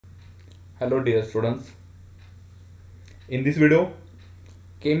Hello dear students. In this video,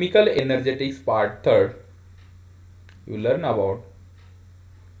 chemical energetics part 3rd, you learn about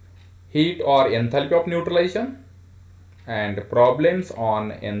heat or enthalpy of neutralization and problems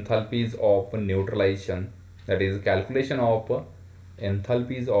on enthalpies of neutralization, that is calculation of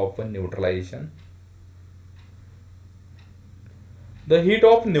enthalpies of neutralization. The heat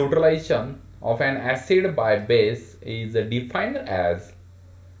of neutralization of an acid by base is defined as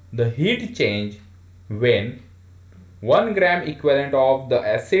the heat change when 1 gram equivalent of the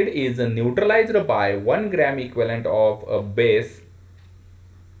acid is neutralized by 1 gram equivalent of a base,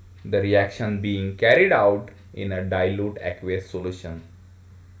 the reaction being carried out in a dilute aqueous solution.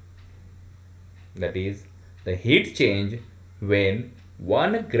 That is, the heat change when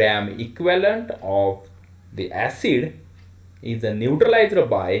 1 gram equivalent of the acid is neutralized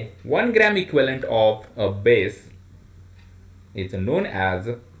by 1 gram equivalent of a base is known as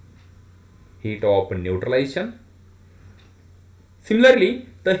heat of neutralization. Similarly,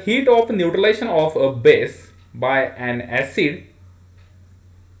 the heat of neutralization of a base by an acid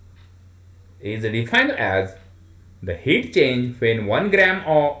is defined as the heat change when 1 gram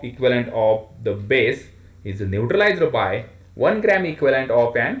of equivalent of the base is neutralized by 1 gram equivalent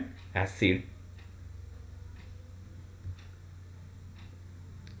of an acid.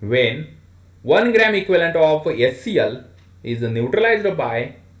 When 1 gram equivalent of HCl is neutralized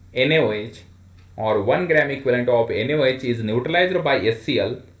by NaOH, or 1 gram equivalent of NaOH is neutralized by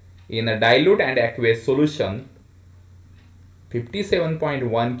HCl in a dilute and aqueous solution,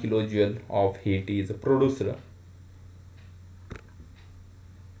 57.1 kilojoule of heat is produced.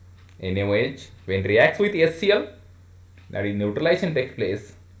 NaOH, when reacts with HCl, that is neutralization takes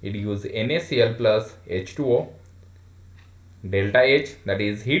place, it gives NaCl plus H2O. Delta H, that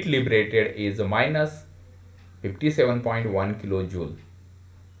is heat liberated, is minus 57.1 kilojoule.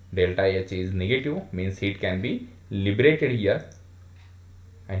 Delta H is negative, means heat can be liberated here,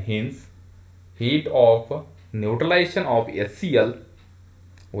 and hence heat of neutralization of HCl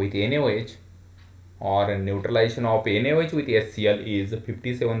with NaOH or neutralization of NaOH with HCl is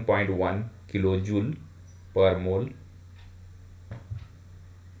 57.1 kilojoule per mole.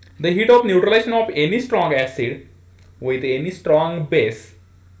 The heat of neutralization of any strong acid with any strong base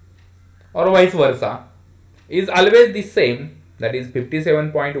or vice versa is always the same, that is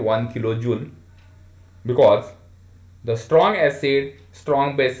 57.1 kilojoule, because the strong acid,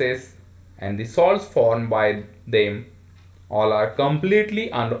 strong bases and the salts formed by them all are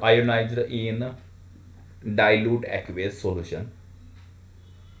completely ionized in dilute aqueous solution.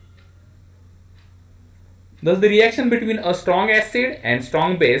 Thus the reaction between a strong acid and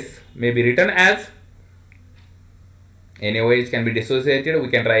strong base may be written as NaOH can be dissociated. We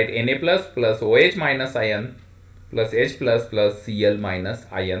can write Na plus OH minus ion plus H plus Cl minus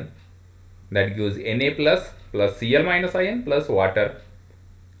ion. That gives Na plus Cl minus ion plus water.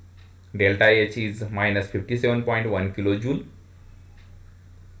 Delta H is minus 57.1 kilojoule.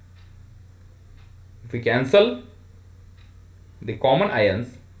 If we cancel the common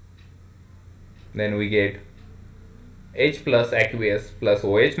ions, then we get H plus aqueous plus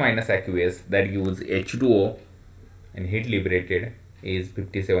OH minus aqueous, that gives H2O, and heat liberated is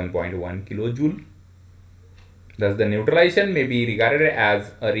 57.1 kilojoule. Thus the neutralization may be regarded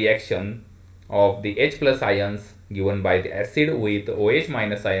as a reaction of the H plus ions given by the acid with OH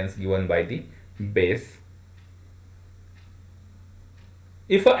minus ions given by the base.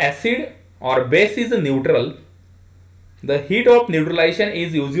 If an acid or base is neutral, the heat of neutralization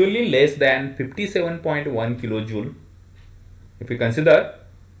is usually less than 57.1 kilojoule. If we consider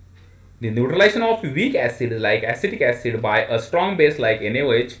the neutralization of weak acid like acetic acid by a strong base like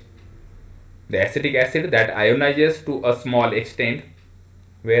NaOH, the acetic acid that ionizes to a small extent,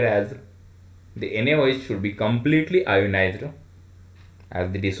 whereas the NaOH should be completely ionized,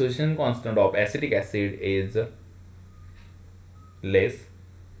 as the dissociation constant of acetic acid is less.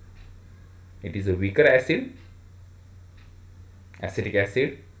 It is a weaker acid. Acetic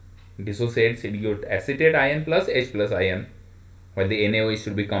acid dissociates, it gives acetate ion plus H plus ion, while the NaOH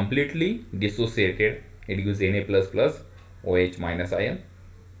should be completely dissociated, it gives Na plus OH minus ion.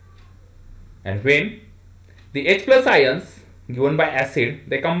 And when the H plus ions given by acid,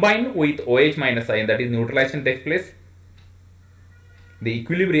 they combine with OH minus ion, that is neutralization takes place, the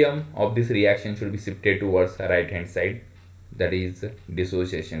equilibrium of this reaction should be shifted towards the right hand side, that is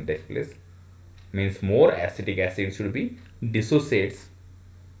dissociation takes place, means more acetic acid should be dissociates.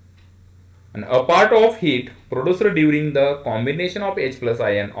 And a part of heat produced during the combination of H plus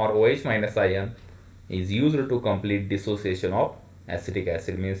ion or OH minus ion is used to complete dissociation of acetic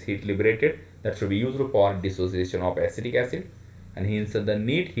acid, means heat liberated that should be used for dissociation of acetic acid, and hence the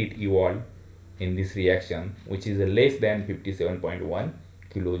net heat evolved in this reaction, which is less than 57.1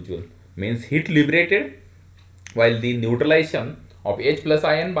 kilojoule, means heat liberated while the neutralization of H plus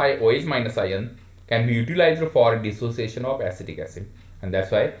ion by OH minus ion can be utilized for dissociation of acetic acid. And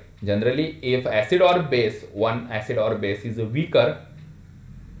that's why generally if acid or base, one acid or base is weaker,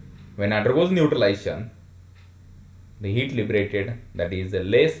 when undergoes neutralization, the heat liberated, that is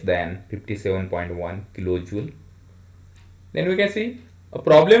less than 57.1 kilojoule. Then we can see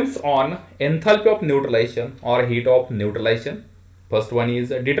problems on enthalpy of neutralization or heat of neutralization. First one is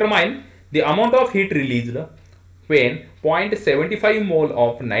determine the amount of heat released when 0.75 mole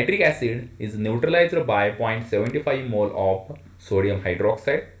of nitric acid is neutralized by 0.75 mole of sodium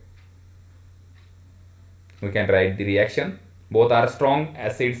hydroxide. We can write the reaction. Both are strong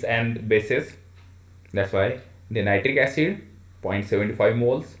acids and bases. That's why the nitric acid 0.75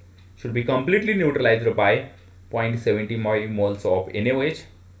 moles should be completely neutralized by 0.75 moles of NaOH,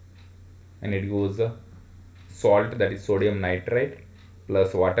 and it goes salt, that is sodium nitrite,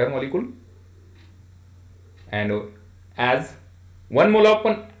 plus water molecule. And as 1 mole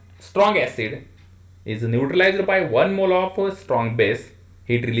of strong acid is neutralized by 1 mole of strong base,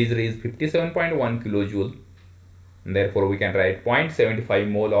 heat released is 57.1 kilojoule. And therefore we can write 0.75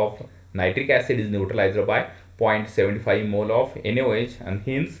 mole of nitric acid is neutralized by 0.75 mole of NaOH, and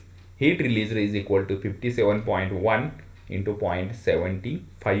hence heat released is equal to 57.1 into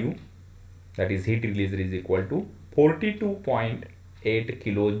 0.75, that is heat released is equal to 42.8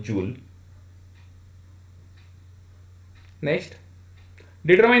 kilojoule. Next,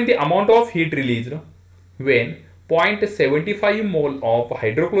 determine the amount of heat released when 0.75 mole of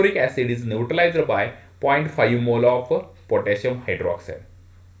hydrochloric acid is neutralized by 0.5 mole of potassium hydroxide.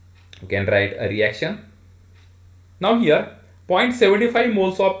 You can write a reaction. Now here 0.75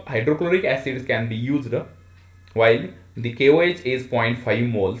 moles of hydrochloric acid can be used, while the KOH is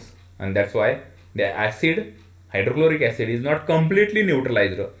 0.5 moles, and that's why the acid, hydrochloric acid, is not completely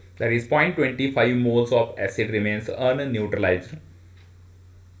neutralized. That is 0.25 moles of acid remains unneutralized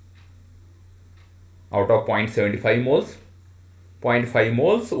out of 0.75 moles. 0.5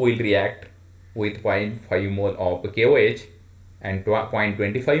 moles will react with 0.5 mole of KOH, and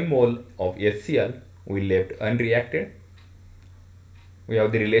 0.25 mole of HCl will left unreacted. We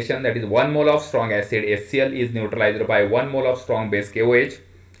have the relation, that is 1 mole of strong acid HCl is neutralized by 1 mole of strong base KOH.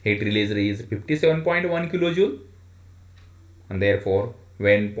 Heat released is 57.1 kilojoule, and therefore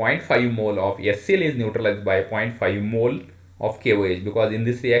when 0.5 mole of HCl is neutralized by 0.5 mole of KOH, because in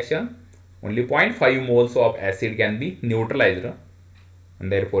this reaction only 0.5 moles of acid can be neutralized,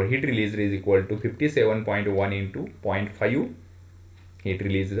 and therefore heat released is equal to 57.1 into 0.5 heat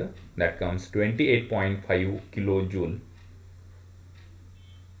released, that comes 28.5 kilojoule.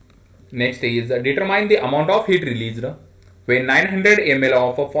 Next is determine the amount of heat released when 900 ml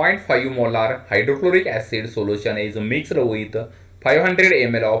of 0.5 molar hydrochloric acid solution is mixed with 500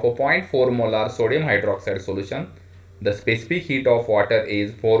 ml of 0.4 molar sodium hydroxide solution. The specific heat of water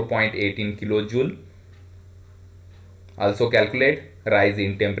is 4.18 kilojoule. Also calculate rise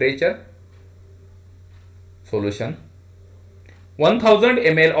in temperature. Solution: 1000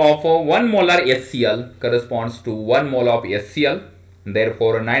 ml of 1 molar HCl corresponds to 1 mole of HCl.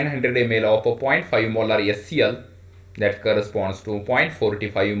 Therefore 900 ml of 0.5 molar HCl, that corresponds to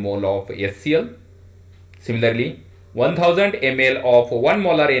 0.45 mole of HCl. Similarly 1000 ml of 1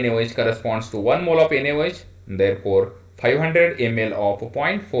 molar NaOH corresponds to 1 mole of NaOH. Therefore 500 ml of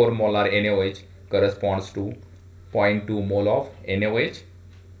 0.4 molar NaOH corresponds to 0.2 mole of NaOH.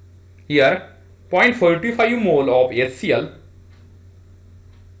 Here 0.45 mole of HCl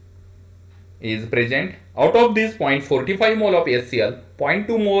is present. Out of this 0.45 mole of HCl,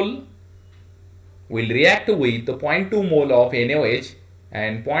 0.2 mole will react with 0.2 mole of NaOH,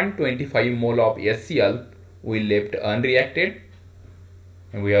 and 0.25 mole of HCl will left unreacted.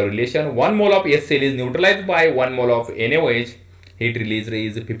 And we have relation: 1 mole of HCl is neutralized by 1 mole of NaOH. Heat released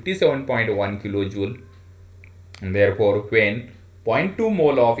is 57.1 kilojoule. And therefore when 0.2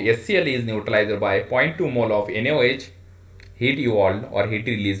 mole of HCl is neutralized by 0.2 mole of NaOH, heat evolved or heat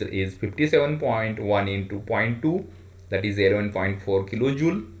released is 57.1 into 0.2, that is 11.4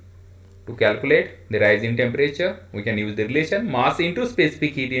 kilojoule. To calculate the rise in temperature, we can use the relation mass into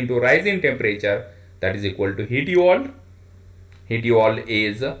specific heat into rise in temperature, that is equal to heat evolved. Heat evolved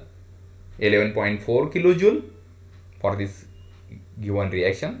is 11.4 kilojoule for this given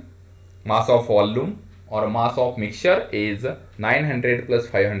reaction. Mass of volume or mass of mixture is 900 plus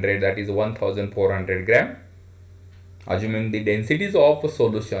 500, that is 1400 gram. Assuming the densities of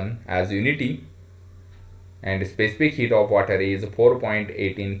solution as unity, and specific heat of water is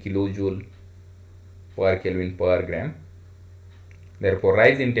 4.18 kilojoule per Kelvin per gram. Therefore,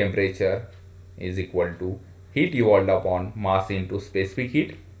 rise in temperature is equal to heat evolved upon mass into specific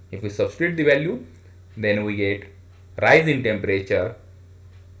heat. If we substitute the value, then we get rise in temperature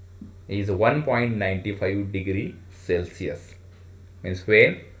is 1.95 degree Celsius. Means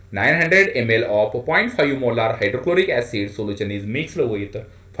when 900 ml of 0.5 molar hydrochloric acid solution is mixed with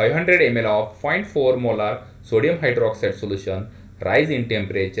 500 ml of 0.4 molar sodium hydroxide solution, rise in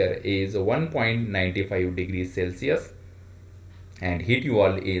temperature is 1.95 degrees Celsius and heat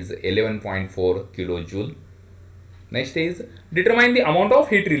evolved is 11.4 kilojoule. Next is determine the amount of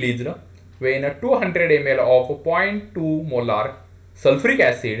heat released when 200 ml of 0.2 molar sulphuric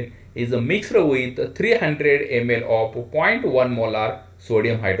acid is mixed with 300 ml of 0.1 molar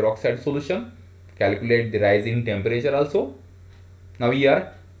sodium hydroxide solution. Calculate the rising temperature also. Now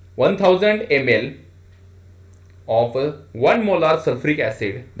here 1000 ml of 1 molar sulphuric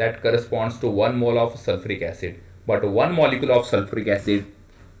acid, that corresponds to 1 mole of sulphuric acid, but 1 molecule of sulphuric acid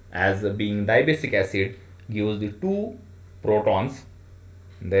as being dibasic acid gives the 2 protons.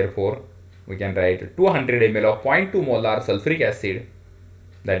 Therefore, we can write 200 ml of 0.2 molar sulphuric acid,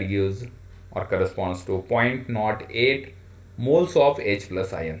 that gives or corresponds to 0.08 moles of H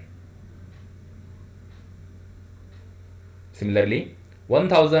plus ion. Similarly,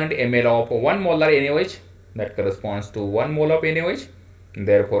 1000 ml of 1 molar NaOH, that corresponds to 1 mole of NaOH.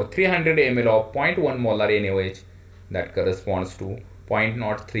 Therefore, 300 ml of 0.1 molar NaOH, that corresponds to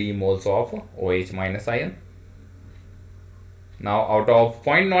 0.03 moles of OH minus ion. Now, out of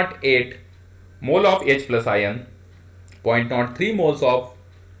 0.08 mole of H plus ion, 0.03 moles of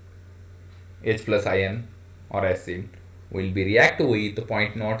H plus ion or acid will be react with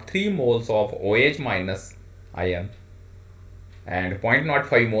 0.03 moles of OH minus ion, and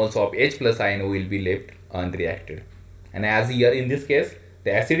 0.05 moles of H plus ion will be left unreacted. And as here in this case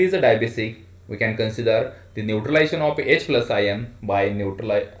the acid is a dibasic, we can consider the neutralization of H plus ion by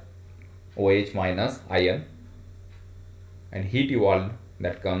neutralize OH minus ion, and heat evolved,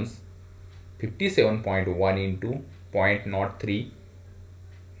 that comes 57.1 into 0.03,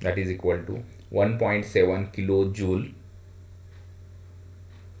 that is equal to 1.7 kilojoule.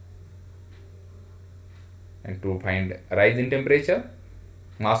 And to find rise in temperature,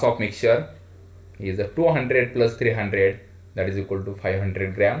 mass of mixture is 200 plus 300, that is equal to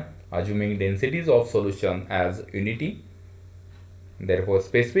 500 gram, assuming densities of solution as unity. Therefore,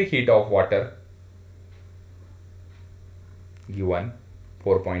 specific heat of water given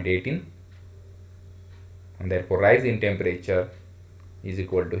 4.18, and therefore rise in temperature is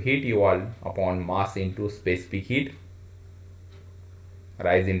equal to heat evolved upon mass into specific heat.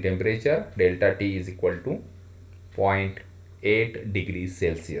 Rise in temperature delta T is equal to 0.8 degrees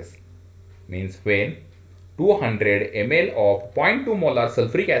Celsius. Means when 200 ml of 0.2 molar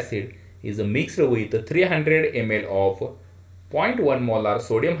sulphuric acid is mixed with 300 ml of 0.1 molar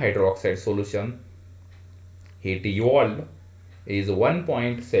sodium hydroxide solution, heat evolved is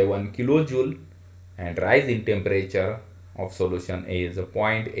 1.7 kilojoule and rise in temperature of solution is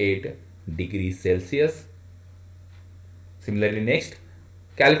 0.8 degrees Celsius. Similarly, next,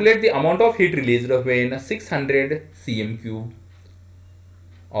 calculate the amount of heat released when 600 cm cube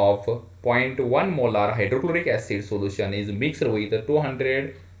of 0.1 molar hydrochloric acid solution is mixed with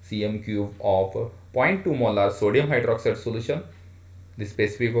 200 cm cube of 0.2 molar sodium hydroxide solution. The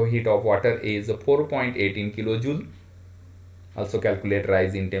specific heat of water is 4.18 kilojoule. Also calculate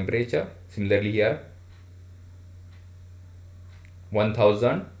rise in temperature. Similarly, here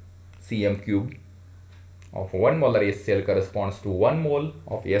 1000 cm cube of 1 molar HCl corresponds to 1 mole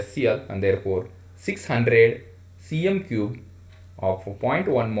of HCl, and therefore 600 cm cube of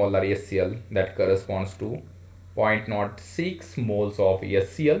 0.1 molar HCl, that corresponds to 0.06 moles of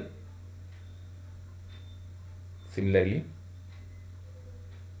HCl. Similarly,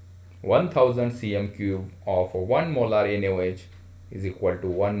 1000 cm cube of 1 molar NaOH is equal to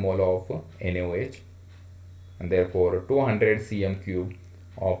 1 mole of NaOH, and therefore 200 cm cube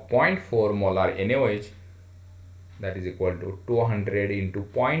of 0.4 molar NaOH, that is equal to 200 into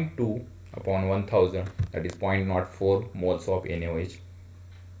 0.2 upon 1000, that is 0.04 moles of NaOH,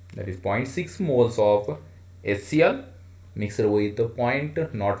 that is 0.6 moles of HCl mixed with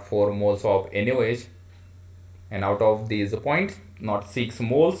 0.04 moles of NaOH, and out of these 0.06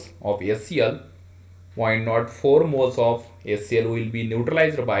 moles of HCl, 0.04 moles of HCl will be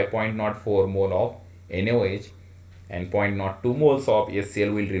neutralized by 0.04 mole of NaOH, and 0.02 moles of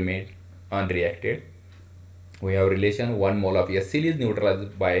HCl will remain unreacted. We have relation 1 mole of HCl is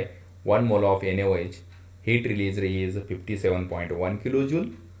neutralized by 1 mole of NaOH. Heat released is 57.1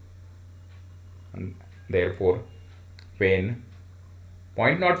 kilojoule, and therefore when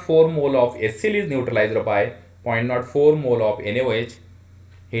 0.04 mole of HCl is neutralized by 0.04 mole of NaOH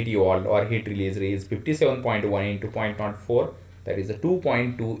heat evolved or heat release is 57.1 into 0.04, that is a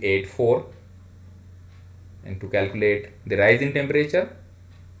 2.284. And to calculate the rise in temperature,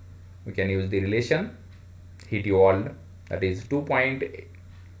 we can use the relation heat evolved, that is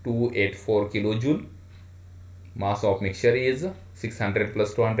 2.284 kilojoule. Mass of mixture is 600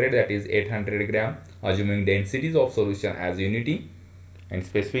 plus 200, that is 800 gram, assuming densities of solution as unity, and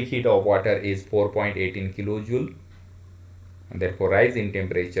specific heat of water is 4.18 kilojoule, and therefore rise in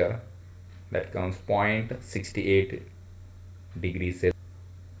temperature, that comes 0.68 degrees Celsius.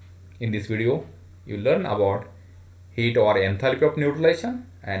 In this video, you learn about heat or enthalpy of neutralization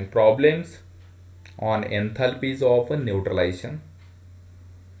and problems on enthalpies of neutralization.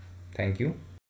 Thank you.